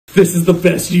This is the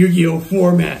best Yu-Gi-Oh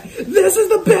format. This is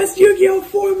the best Yu-Gi-Oh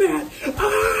format.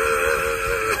 Ah!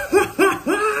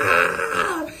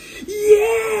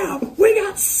 Yeah, we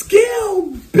got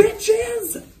skill,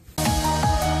 bitches.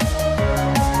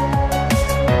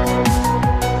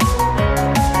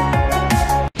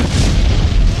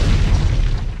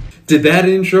 Did that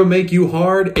intro make you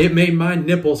hard? It made my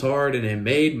nipples hard and it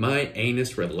made my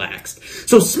anus relaxed.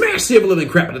 So smash the ever-living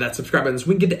crap out of that subscribe button so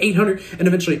we can get to 800 and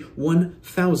eventually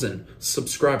 1,000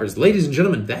 subscribers. Ladies and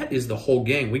gentlemen, that is the whole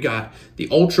gang. We got the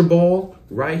Ultra Ball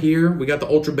right here. We got the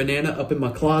Ultra Banana up in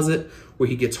my closet where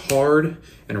he gets hard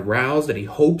and aroused and he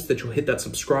hopes that you'll hit that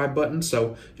subscribe button.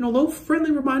 So, you know, a little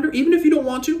friendly reminder, even if you don't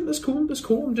want to, that's cool, that's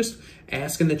cool. I'm just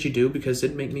asking that you do because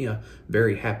it'd make me a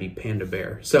very happy panda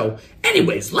bear. So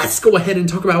anyways, let's go ahead and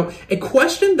talk about a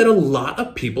question that a lot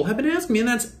of people have been asking me, and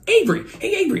that's Avery.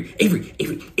 Hey,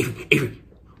 Avery.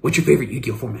 What's your favorite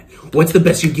Yu-Gi-Oh format? What's the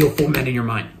best Yu-Gi-Oh format in your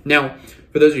mind? Now,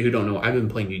 for those of you who don't know, I've been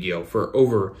playing Yu-Gi-Oh for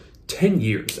over 10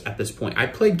 years at this point. I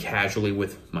played casually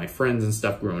with my friends and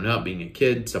stuff growing up, being a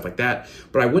kid, stuff like that.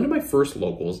 But I went to my first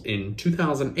locals in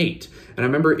 2008. And I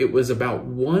remember it was about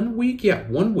 1 week,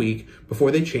 one week before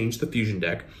they changed the Fusion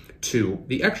deck to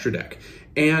the Extra deck.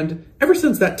 And ever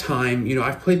since that time, you know,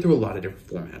 I've played through a lot of different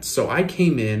formats. So I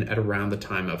came in at around the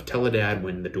time of Teledad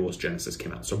when the Duelist Genesis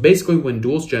came out. So basically when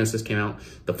Duelist Genesis came out,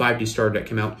 the 5D starter deck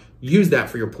came out, use that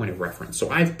for your point of reference. So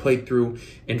I've played through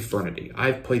Infernity.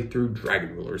 I've played through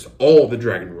Dragon Rulers, all the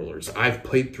Dragon Rulers. I've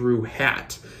played through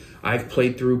Hat. I've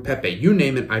played through Pepe. You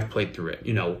name it, I've played through it.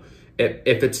 You know,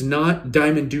 if it's not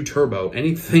Diamond Dew Turbo,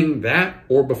 anything that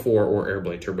or before, or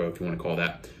Airblade Turbo, if you want to call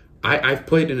that, I've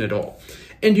played in it all.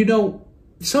 And you know,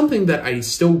 something that I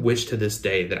still wish to this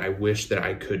day that I wish that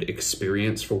I could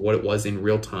experience for what it was in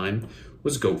real time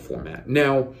was GOAT format.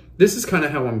 Now, this is kind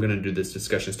of how I'm going to do this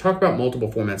discussion, is talk about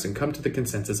multiple formats and come to the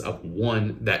consensus of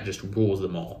one that just rules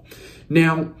them all.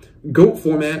 Now, GOAT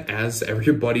format, as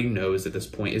everybody knows at this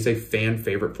point, is a fan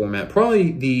favorite format,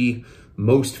 probably the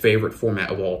most favorite format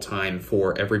of all time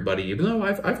for everybody, even though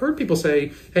I've heard people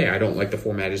say, hey, I don't like the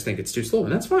format, I just think it's too slow,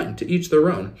 and that's fine, to each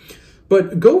their own.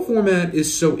 But GOAT format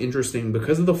is so interesting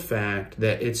because of the fact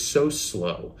that it's so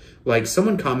slow. Like,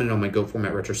 someone commented on my GOAT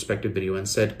format retrospective video and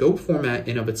said GOAT format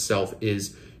in of itself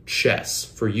is chess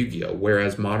for Yu-Gi-Oh,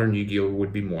 whereas modern Yu-Gi-Oh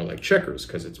would be more like checkers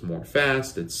because it's more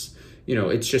fast, it's, you know,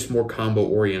 it's just more combo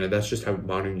oriented. That's just how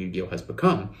modern Yu-Gi-Oh has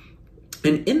become.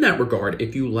 And in that regard,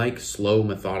 if you like slow,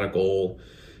 methodical,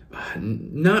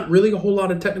 not really a whole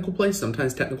lot of technical play,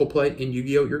 sometimes technical play in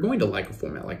Yu-Gi-Oh, you're going to like a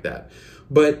format like that.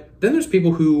 But then there's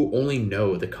people who only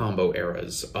know the combo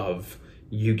eras of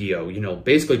Yu-Gi-Oh, you know,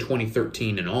 basically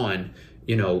 2013 and on,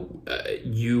 you know,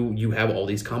 you have all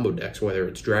these combo decks, whether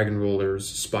it's Dragon Rulers,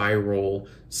 Spiral,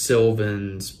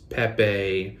 Sylvans,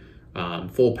 Pepe,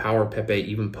 Full Power Pepe,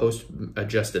 even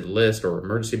post-adjusted list or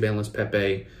emergency ban list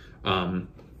Pepe,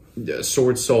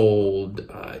 Sword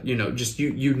Sold, you know, just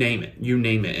you name it,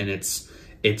 and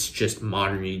it's just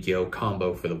modern Yu-Gi-Oh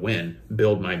combo for the win.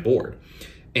 Build my board,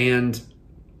 and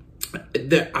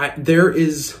there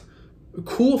is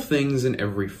cool things in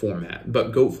every format,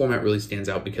 but GOAT format really stands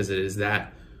out because it is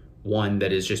that one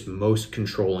that is just most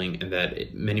controlling and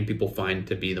that many people find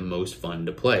to be the most fun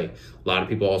to play. A lot of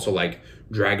people also like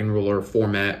Dragon Ruler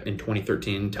format in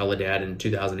 2013, Teledad in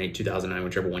 2008, 2009,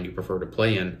 whichever one you prefer to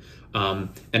play in.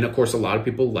 And of course, a lot of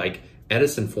people like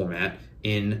Edison format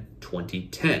in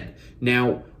 2010.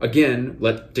 Now, again,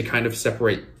 to kind of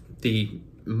separate the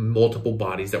multiple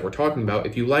bodies that we're talking about,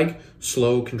 if you like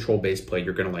slow control-based play,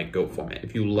 you're going to like GOAT format.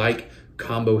 If you like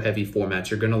combo-heavy formats,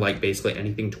 you're going to like basically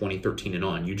anything 2013 and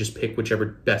on. You just pick whichever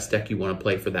best deck you want to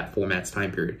play for that format's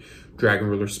time period. Dragon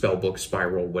Ruler, Spellbook,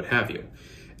 Spiral, what have you.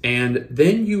 And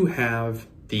then you have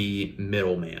the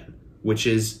middleman, which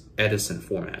is Edison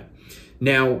format.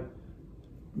 Now,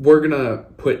 we're going to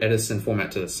put Edison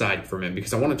format to the side for a minute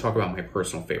because I want to talk about my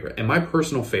personal favorite. And my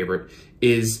personal favorite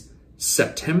is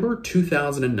September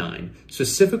 2009,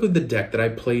 specifically the deck that I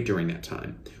played during that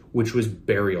time, which was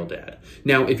Burial Dad.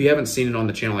 Now, if you haven't seen it on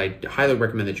the channel, I highly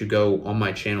recommend that you go on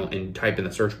my channel and type in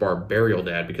the search bar Burial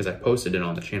Dad because I posted it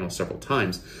on the channel several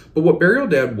times. But what Burial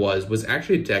Dad was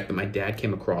actually a deck that my dad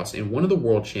came across in one of the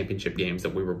World Championship games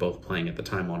that we were both playing at the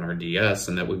time on our DS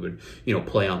and that we would, you know,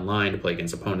 play online to play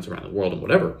against opponents around the world and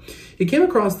whatever. He came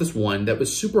across this one that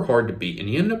was super hard to beat and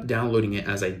he ended up downloading it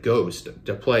as a ghost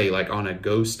to play like on a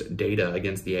ghost data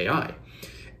against the AI.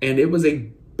 And it was a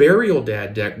Burial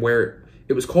Dad deck where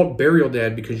it was called Burial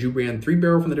Dad because you ran 3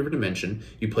 barrel from the different dimension.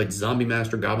 You played Zombie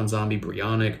Master, Goblin Zombie,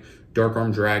 Brionic, Dark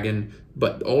Arm Dragon,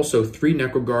 but also 3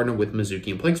 Necro Gardener with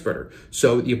Mizuki and Plague Spreader.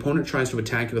 So the opponent tries to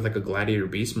attack you with like a Gladiator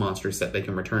Beast monster so that they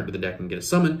can return it to the deck and get a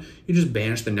summon. You just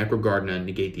banish the Necro Gardener and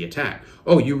negate the attack.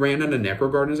 Oh, you ran out of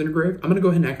Necro Gardeners in your grave? I'm going to go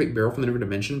ahead and activate Barrel from the Never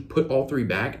Dimension, put all 3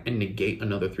 back, and negate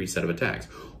another 3 set of attacks.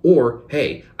 Or,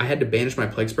 hey, I had to banish my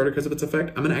Plague Spreader because of its effect.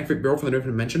 I'm going to activate Barrel from the Never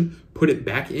Dimension, put it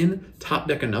back in, top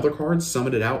deck another card,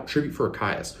 summon it out, tribute for a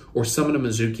Caius, or summon a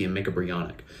Mizuki and make a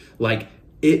Brionic. Like,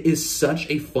 it is such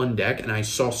a fun deck, and I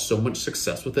saw so much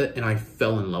success with it, and I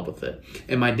fell in love with it.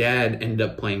 And my dad ended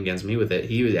up playing against me with it.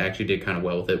 He actually did kind of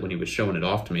well with it when he was showing it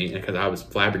off to me, because I was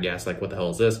flabbergasted, like, what the hell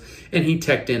is this? And he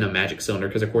teched in a Magic Cylinder,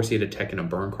 because of course he had to tech in a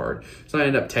burn card. So I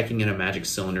ended up teching in a Magic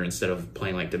Cylinder instead of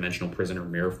playing like Dimensional Prison or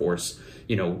Mirror Force,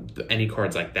 you know, any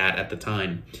cards like that at the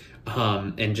time.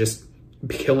 And just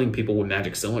killing people with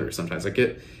Magic Cylinder sometimes. Like,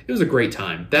 it was a great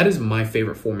time. That is my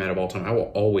favorite format of all time. I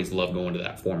will always love going to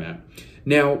that format.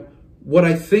 Now, what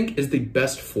I think is the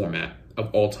best format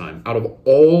of all time, out of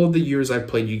all of the years I've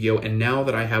played Yu-Gi-Oh!, and now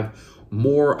that I have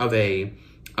more of a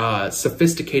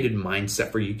sophisticated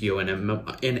mindset for Yu-Gi-Oh!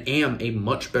 And am a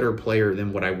much better player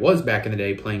than what I was back in the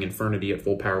day playing Infernity at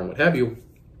full power and what have you,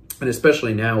 and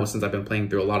especially now since I've been playing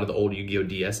through a lot of the old Yu-Gi-Oh!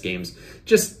 DS games,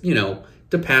 just, you know,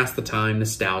 to pass the time,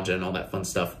 nostalgia, and all that fun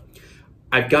stuff,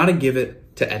 I've got to give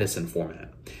it to Edison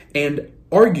format. And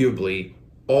arguably,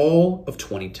 all of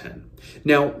 2010.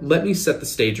 Now, let me set the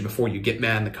stage before you get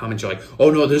mad in the comments. You're like, oh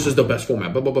no, this is the best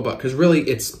format, blah, blah, blah, blah. Because really,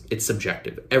 it's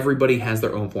subjective. Everybody has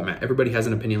their own format. Everybody has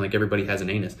an opinion like everybody has an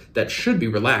anus. That should be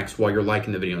relaxed while you're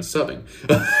liking the video and subbing.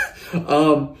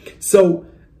 So,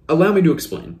 allow me to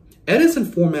explain. Edison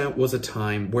format was a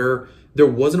time where there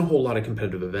wasn't a whole lot of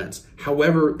competitive events.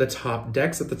 However, the top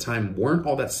decks at the time weren't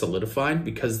all that solidified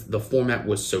because the format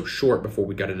was so short before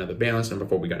we got another balance and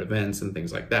before we got events and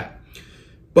things like that.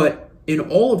 But in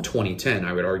all of 2010,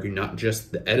 I would argue, not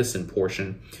just the Edison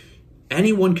portion,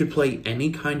 anyone could play any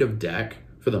kind of deck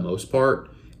for the most part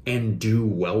and do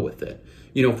well with it.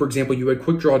 You know, for example, you had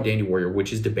Quick Draw Dandy Warrior,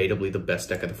 which is debatably the best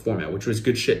deck of the format, which was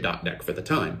good shit deck for the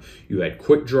time. You had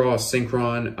Quick Draw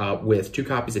Synchron with 2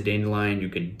 copies of Dandelion. You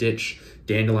could ditch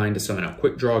Dandelion to summon out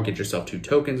Quick Draw, get yourself 2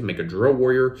 tokens, make a Drill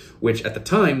Warrior, which at the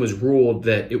time was ruled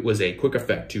that it was a quick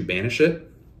effect to banish it,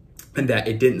 and that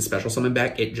it didn't special summon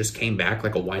back. It just came back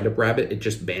like a wind-up rabbit. It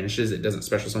just vanishes. It doesn't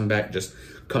special summon back. It just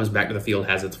comes back to the field,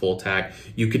 has its full attack.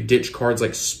 You could ditch cards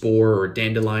like Spore or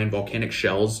Dandelion, Volcanic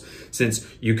Shells. Since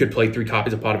you could play 3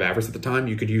 copies of Pot of Avarice at the time,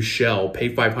 you could use Shell,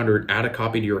 pay 500, add a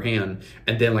copy to your hand,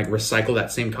 and then like recycle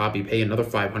that same copy, pay another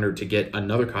 500 to get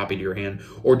another copy to your hand,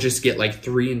 or just get like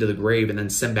 3 into the grave and then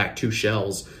send back 2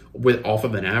 shells off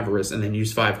of an Avarice, and then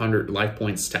use 500 life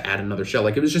points to add another shell.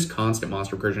 Like, it was just constant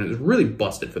monster recursion. It was really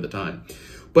busted for the time.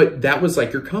 But that was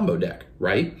like your combo deck,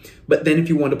 right? But then if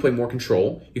you wanted to play more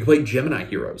control, you could play Gemini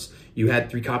Heroes. You had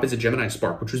 3 copies of Gemini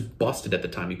Spark, which was busted at the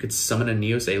time. You could summon a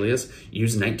Neos Alias,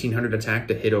 use 1900 attack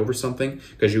to hit over something,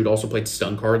 because you would also play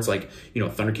stun cards like, you know,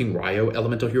 Thunder King Ryo,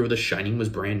 Elemental Hero The Shining was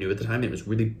brand new at the time. It was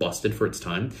really busted for its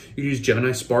time. You could use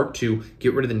Gemini Spark to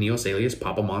get rid of the Neos Alias,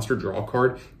 pop a monster, draw a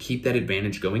card, keep that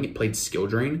advantage going. It played Skill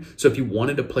Drain. So if you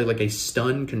wanted to play like a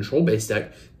stun control-based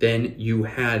deck, then you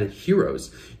had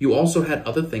Heroes. You also had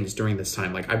other things during this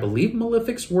time. Like, I believe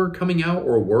Malefics were coming out,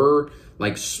 or were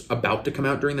like about to come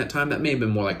out during that time. That may have been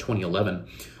more like 2011.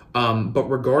 But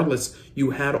regardless,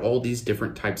 you had all these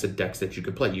different types of decks that you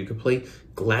could play. You could play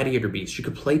Gladiator Beasts. You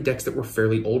could play decks that were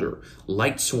fairly older.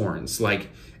 Light Sworns,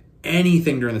 like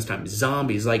anything during this time.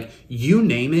 Zombies, like you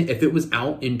name it. If it was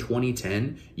out in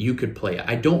 2010, you could play it.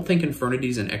 I don't think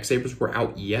Infernities and X-Sabers were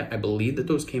out yet. I believe that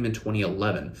those came in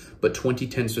 2011. But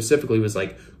 2010 specifically was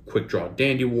like Quick Draw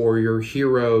Dandy Warrior,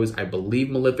 Heroes, I believe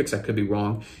Malefics, I could be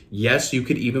wrong. Yes, you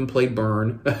could even play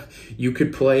Burn. You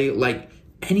could play like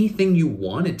anything you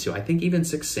wanted to. I think even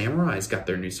Six Samurais got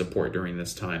their new support during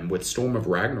this time, with Storm of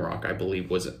Ragnarok, I believe,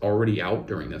 was already out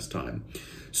during this time.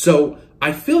 So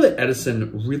I feel that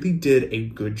Edison really did a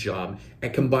good job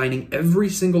at combining every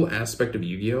single aspect of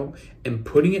Yu-Gi-Oh! And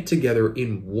putting it together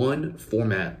in one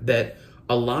format that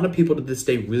a lot of people to this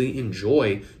day really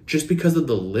enjoy, just because of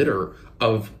the litter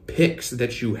of picks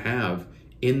that you have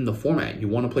in the format. You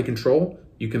want to play control,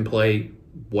 you can play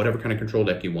whatever kind of control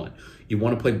deck you want. You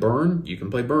want to play Burn, you can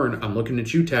play Burn. I'm looking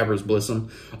at you, Tavros Blissum.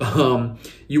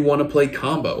 You want to play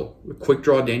combo, Quick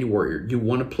Draw Dandy Warrior. You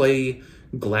want to play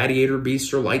Gladiator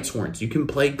Beasts or Light Sworns. You can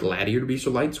play Gladiator Beasts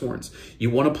or Light Sworns. You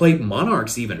want to play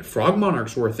Monarchs even. Frog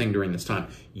Monarchs were a thing during this time.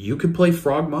 you could play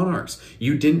Frog Monarchs.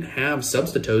 You didn't have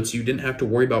substitutes. You didn't have to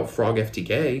worry about Frog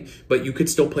FTK, but you could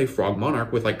still play Frog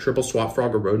Monarch with like triple swap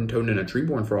frog, a rodent toad, and a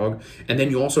treeborn frog. And then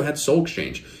you also had Soul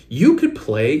Exchange. You could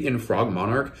play in Frog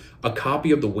Monarch a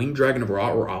copy of the Winged Dragon of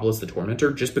Ra or Obelisk the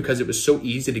Tormentor just because it was so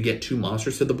easy to get 2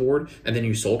 monsters to the board and then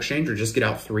you Soul Exchange, or just get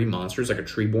out 3 monsters like a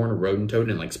treeborn, a rodent toad,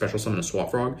 and like special summon a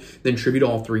swap frog, then tribute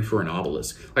all 3 for an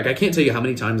Obelisk. Like, I can't tell you how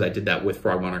many times I did that with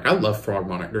Frog Monarch. I love Frog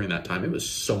Monarch during that time. It was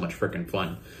so much freaking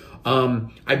fun.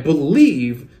 I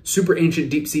believe Super Ancient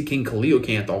Deep Sea King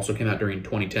Kaleocanth also came out during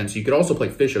 2010, so you could also play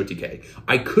Fish OTK.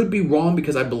 I could be wrong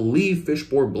because I believe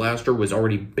Fishboard Blaster was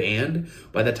already banned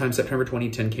by that time September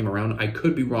 2010 came around. I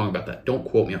could be wrong about that. Don't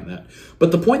quote me on that.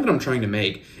 But the point that I'm trying to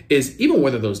make is, even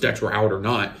whether those decks were out or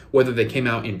not, whether they came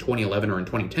out in 2011 or in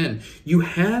 2010, you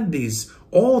had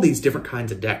all these different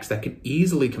kinds of decks that could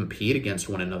easily compete against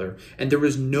one another, and there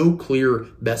was no clear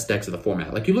best decks of the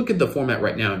format. Like, you look at the format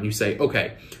right now and you say,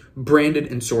 okay, Branded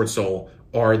and Sword Soul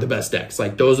are the best decks.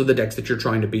 Like, those are the decks that you're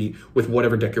trying to beat with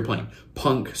whatever deck you're playing.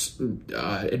 Punk,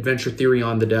 Adventure Theory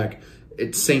on the deck,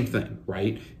 it's same thing,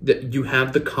 right? That you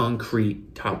have the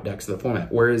concrete top decks of the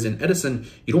format. Whereas in Edison,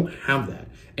 you don't have that.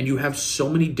 And you have so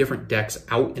many different decks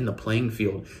out in the playing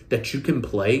field that you can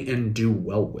play and do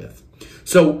well with.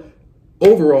 So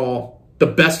overall, the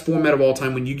best format of all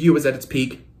time when Yu-Gi-Oh! Was at its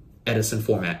peak, Edison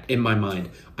format, in my mind.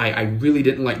 I really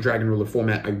didn't like Dragon Ruler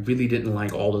format. I really didn't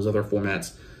like all those other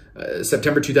formats.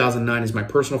 September 2009 is my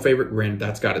personal favorite. Granted,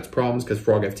 that's got its problems because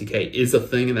Frog FTK is a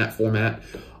thing in that format.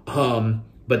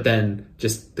 But then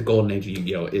just the golden age of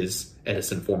Yu-Gi-Oh! Is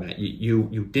Edison format.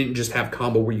 You didn't just have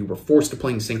combo where you were forced to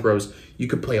playing synchros. You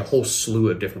could play a whole slew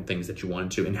of different things that you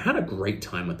wanted to, and had a great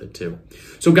time with it too.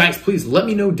 So guys, please let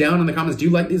me know down in the comments, do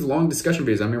you like these long discussion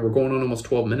videos? I mean, we're going on almost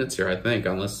 12 minutes here, I think,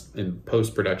 unless in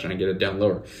post-production I get it down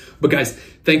lower. But guys,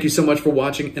 thank you so much for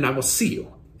watching, and I will see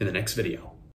you in the next video.